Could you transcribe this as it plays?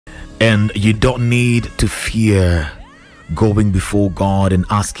And you don't need to fear going before God and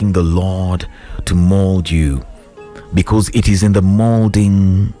asking the Lord to mold you, because it is in the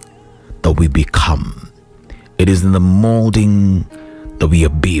molding that we become. It is in the molding that we are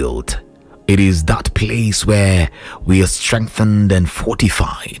built. It is that place where we are strengthened and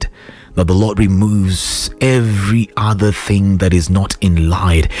fortified, that the Lord removes every other thing that is not in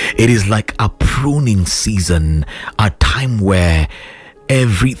line. It is like a pruning season, a time where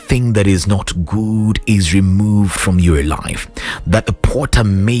everything that is not good is removed from your life, that the potter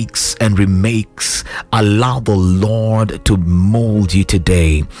makes and remakes. Allow the Lord to mold you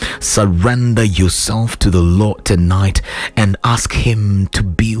today. Surrender yourself to the Lord tonight and ask him to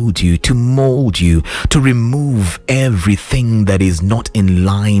build you, to mold you, to remove everything that is not in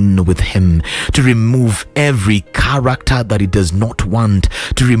line with him, to remove every character that he does not want,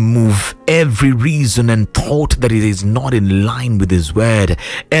 to remove every reason and thought that it is not in line with his word,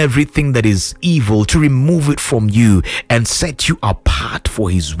 everything that is evil, to remove it from you and set you apart for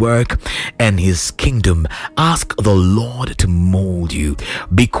his work and his kingdom. Ask the Lord to mold you,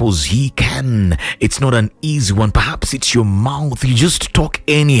 because he can. It's not an easy one. Perhaps it's your mouth. You just talk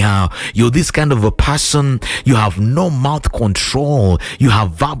anyhow. You're this kind of a person. You have no mouth control. You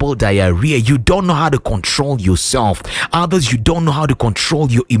have verbal diarrhea. You don't know how to control yourself. Others, you don't know how to control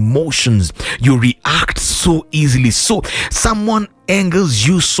your emotions. You react so easily. So someone angers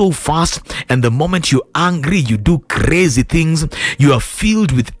you so fast, and the moment you're angry, you do crazy things. You are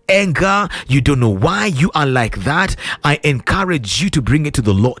filled with anger. You don't know why you are like that. I encourage you to bring it to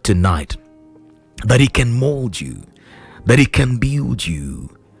the Lord tonight, that he can mold you, that he can build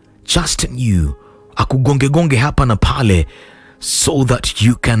you, just in you, akugonge gonge hapa na pale, so that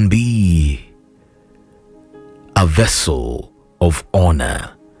you can be a vessel of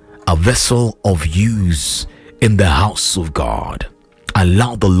honor, a vessel of use in the house of God.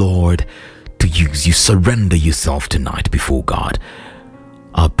 Allow the Lord to use you. Surrender yourself tonight before God.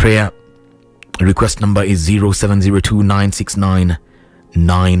 Our prayer request number is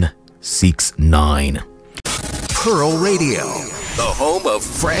 0702-969-969. Pearl Radio, the home of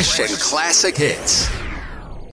fresh and classic hits.